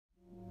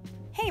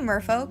Hey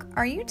merfolk,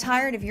 are you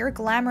tired of your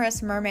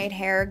glamorous mermaid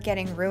hair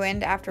getting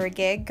ruined after a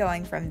gig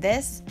going from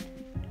this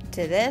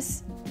to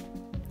this,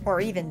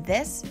 or even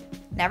this?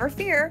 Never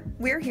fear,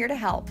 we're here to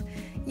help.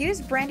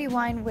 Use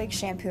Brandywine Wig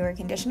Shampoo or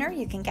Conditioner.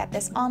 You can get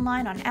this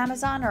online on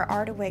Amazon or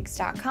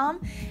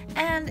artawigs.com,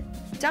 and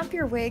dump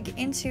your wig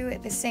into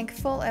the sink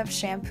full of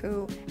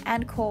shampoo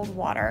and cold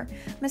water.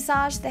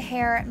 Massage the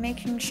hair,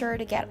 making sure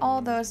to get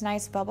all those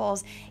nice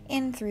bubbles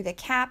in through the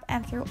cap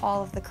and through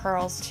all of the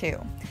curls too.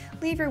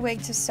 Leave your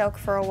wig to soak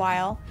for a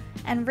while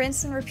and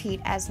rinse and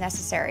repeat as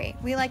necessary.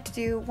 We like to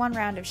do 1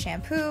 round of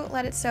shampoo,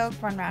 let it soak,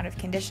 1 round of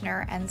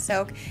conditioner and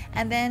soak,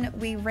 and then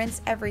we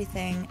rinse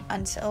everything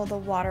until the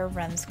water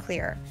runs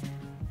clear.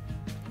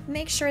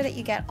 Make sure that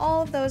you get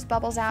all of those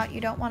bubbles out.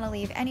 You don't want to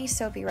leave any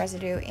soapy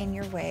residue in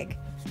your wig.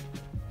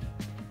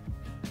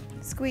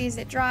 Squeeze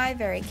it dry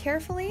very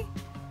carefully,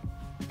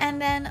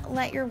 and then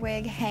let your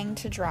wig hang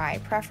to dry,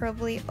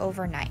 preferably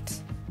overnight.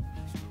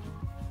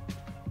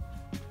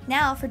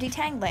 Now for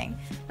detangling.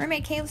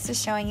 Mermaid Caylis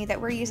is showing you that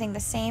we're using the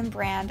same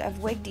brand of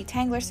wig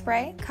detangler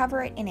spray.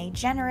 Cover it in a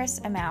generous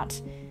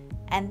amount,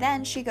 and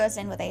then she goes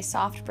in with a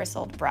soft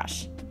bristled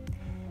brush.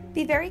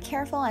 Be very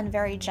careful and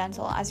very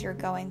gentle as you're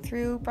going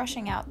through,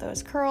 brushing out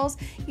those curls.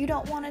 You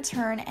don't want to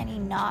turn any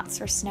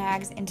knots or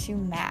snags into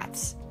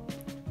mats.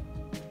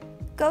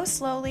 Go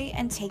slowly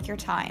and take your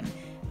time.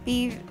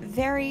 Be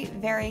very,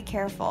 very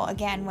careful,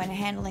 again, when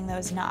handling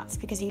those knots,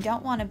 because you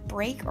don't want to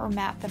break or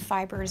mat the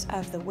fibers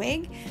of the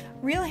wig.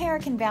 Real hair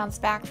can bounce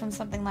back from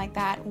something like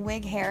that.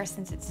 Wig hair,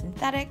 since it's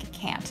synthetic,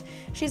 can't.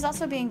 She's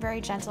also being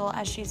very gentle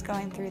as she's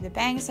going through the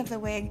bangs of the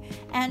wig,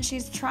 and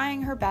she's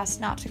trying her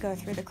best not to go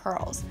through the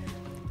curls.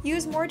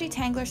 Use more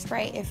detangler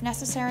spray if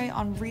necessary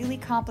on really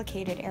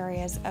complicated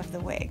areas of the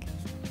wig.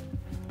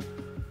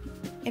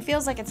 It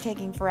feels like it's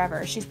taking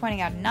forever. She's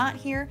pointing out a knot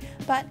here,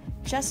 but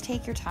just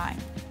take your time.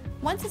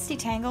 Once it's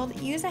detangled,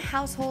 use a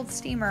household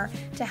steamer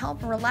to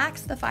help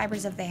relax the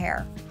fibers of the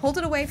hair. Hold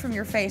it away from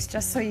your face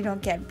just so you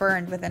don't get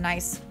burned with a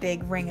nice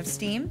big ring of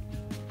steam.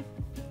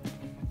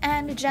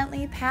 And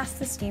gently pass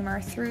the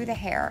steamer through the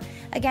hair.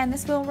 Again,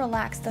 this will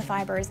relax the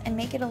fibers and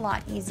make it a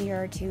lot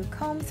easier to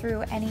comb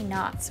through any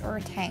knots or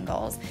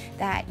tangles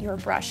that your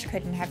brush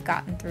couldn't have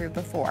gotten through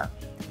before.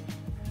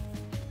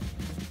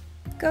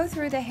 Go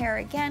through the hair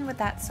again with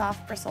that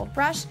soft bristled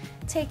brush.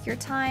 Take your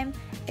time.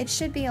 It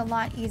should be a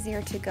lot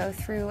easier to go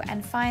through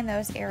and find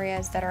those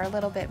areas that are a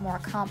little bit more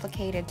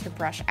complicated to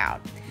brush out.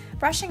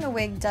 Brushing a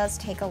wig does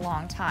take a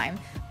long time,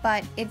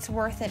 but it's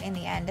worth it in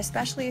the end,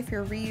 especially if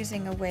you're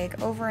reusing a wig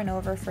over and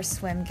over for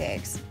swim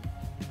gigs.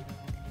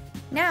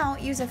 Now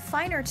use a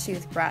finer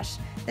toothbrush.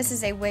 This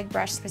is a wig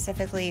brush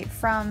specifically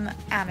from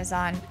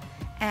Amazon,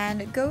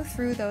 and go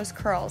through those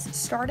curls.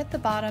 Start at the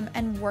bottom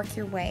and work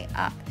your way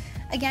up.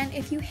 Again,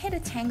 if you hit a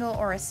tangle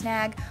or a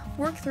snag,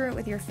 work through it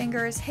with your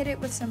fingers, hit it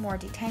with some more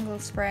detangle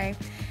spray,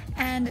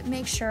 and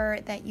make sure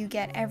that you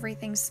get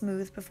everything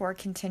smooth before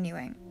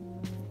continuing.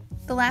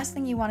 The last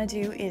thing you want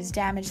to do is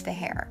damage the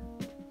hair.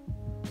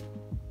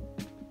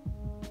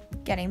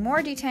 Getting more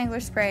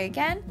detangler spray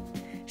again.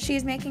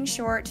 She's making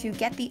sure to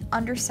get the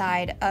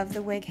underside of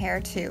the wig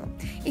hair too.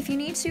 If you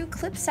need to,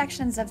 clip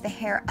sections of the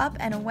hair up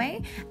and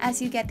away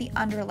as you get the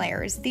under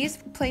layers. These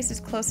places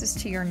closest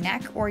to your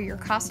neck or your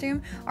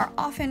costume are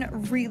often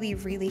really,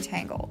 really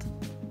tangled.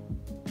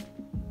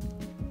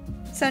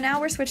 So now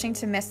we're switching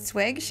to Mist's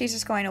wig. She's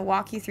just going to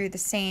walk you through the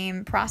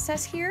same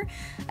process here.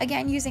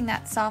 Again, using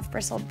that soft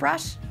bristled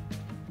brush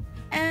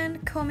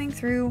and combing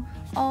through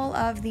all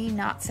of the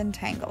knots and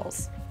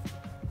tangles.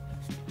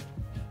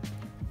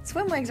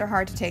 Swim wigs are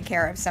hard to take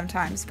care of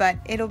sometimes, but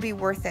it'll be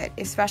worth it,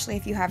 especially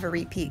if you have a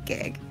repeat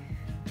gig.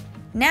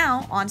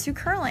 Now, on to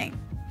curling.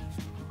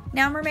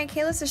 Now Mermaid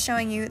Caylis is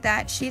showing you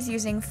that she's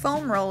using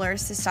foam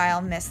rollers to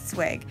style Mist's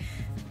wig.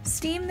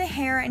 Steam the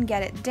hair and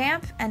get it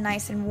damp and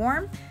nice and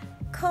warm.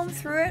 Comb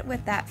through it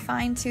with that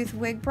fine-tooth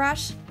wig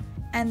brush,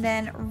 and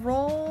then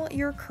roll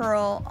your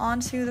curl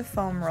onto the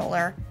foam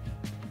roller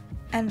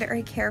and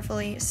very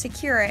carefully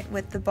secure it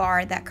with the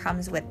bar that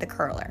comes with the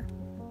curler.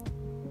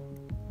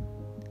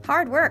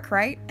 Hard work,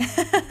 right?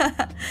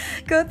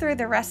 Go through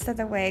the rest of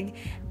the wig.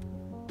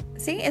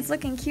 See, it's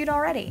looking cute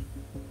already.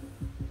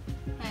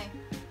 Hey,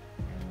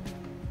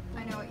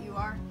 I know what you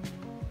are.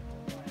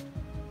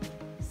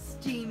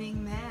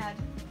 Steaming mad.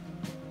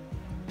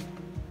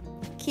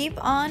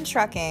 Keep on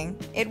trucking.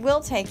 It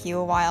will take you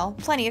a while.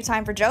 Plenty of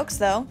time for jokes,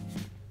 though.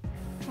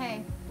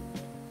 Hey,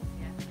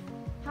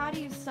 how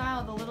do you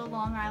style the little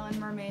Long Island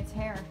mermaid's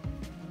hair?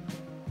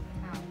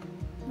 How?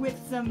 With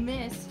some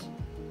mist.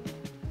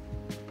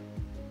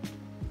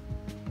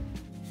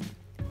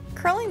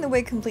 Curling the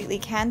wig completely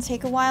can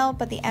take a while,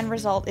 but the end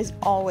result is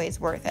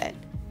always worth it.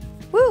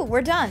 Woo,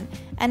 we're done!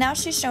 And now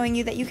she's showing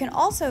you that you can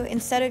also,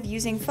 instead of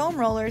using foam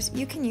rollers,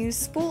 you can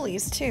use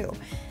spoolies too.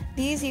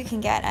 These you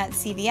can get at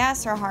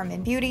CVS or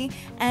Harmon Beauty,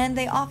 and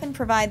they often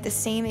provide the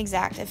same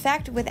exact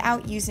effect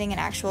without using an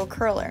actual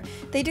curler.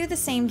 They do the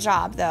same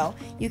job though.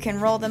 You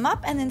can roll them up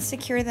and then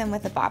secure them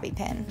with a bobby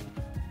pin.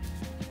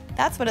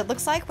 That's what it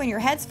looks like when your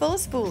head's full of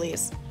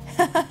spoolies.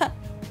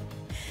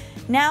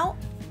 Now,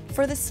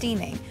 For the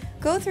steaming,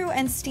 go through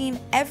and steam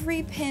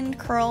every pinned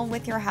curl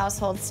with your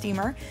household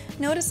steamer.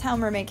 Notice how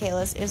Mermaid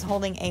Caylis is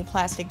holding a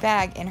plastic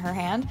bag in her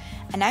hand,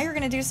 and now you're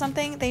going to do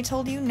something they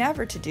told you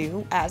never to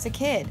do as a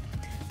kid.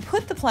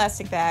 Put the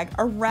plastic bag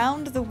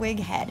around the wig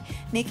head,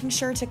 making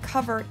sure to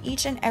cover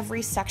each and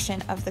every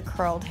section of the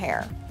curled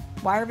hair.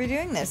 Why are we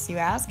doing this, you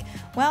ask?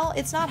 Well,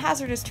 it's not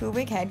hazardous to a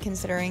wig head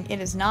considering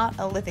it is not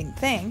a living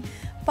thing,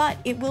 but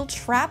it will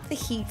trap the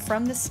heat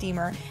from the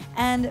steamer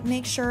and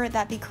make sure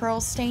that the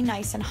curls stay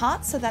nice and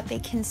hot so that they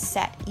can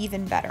set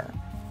even better.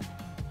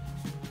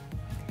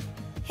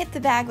 Hit the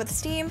bag with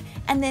steam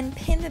and then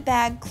pin the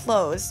bag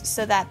closed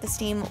so that the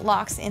steam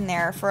locks in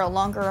there for a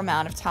longer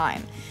amount of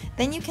time.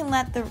 Then you can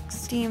let the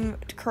steam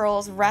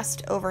curls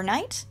rest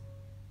overnight.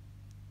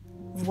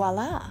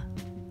 Voila!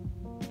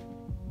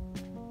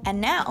 And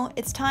now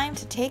it's time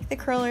to take the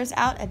curlers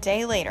out a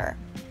day later.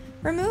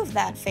 Remove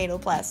that fatal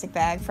plastic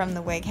bag from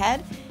the wig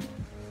head,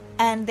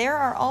 and there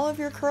are all of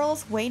your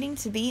curls waiting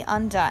to be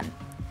undone.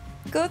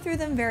 Go through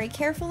them very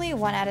carefully,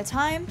 one at a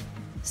time.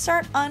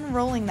 Start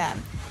unrolling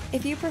them.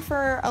 If you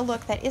prefer a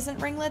look that isn't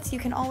ringlets, you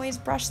can always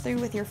brush through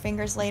with your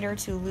fingers later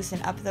to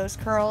loosen up those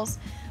curls,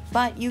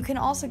 but you can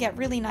also get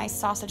really nice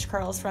sausage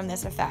curls from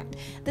this effect.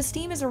 The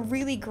steam is a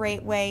really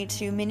great way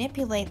to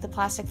manipulate the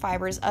plastic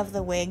fibers of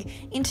the wig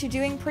into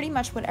doing pretty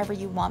much whatever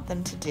you want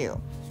them to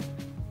do.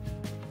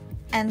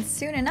 And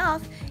soon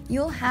enough,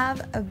 you'll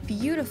have a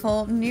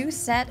beautiful new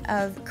set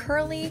of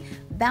curly,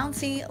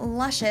 bouncy,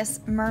 luscious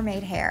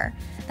mermaid hair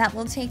that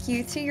will take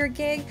you to your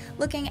gig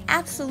looking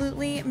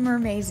absolutely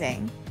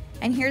mermazing.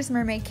 And here's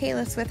Mermaid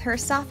Caylis with her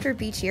softer,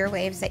 beachier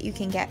waves that you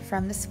can get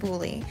from the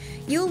spoolie.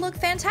 You'll look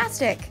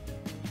fantastic!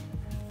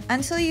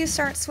 Until you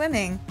start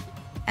swimming,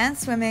 and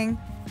swimming,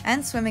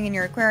 and swimming in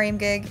your aquarium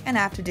gig and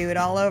have to do it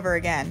all over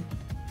again.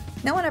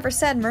 No one ever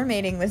said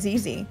mermaiding was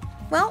easy.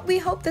 Well, we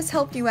hope this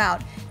helped you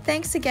out.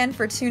 Thanks again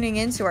for tuning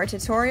in to our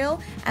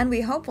tutorial, and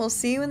we hope we'll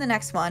see you in the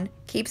next one.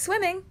 Keep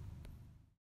swimming!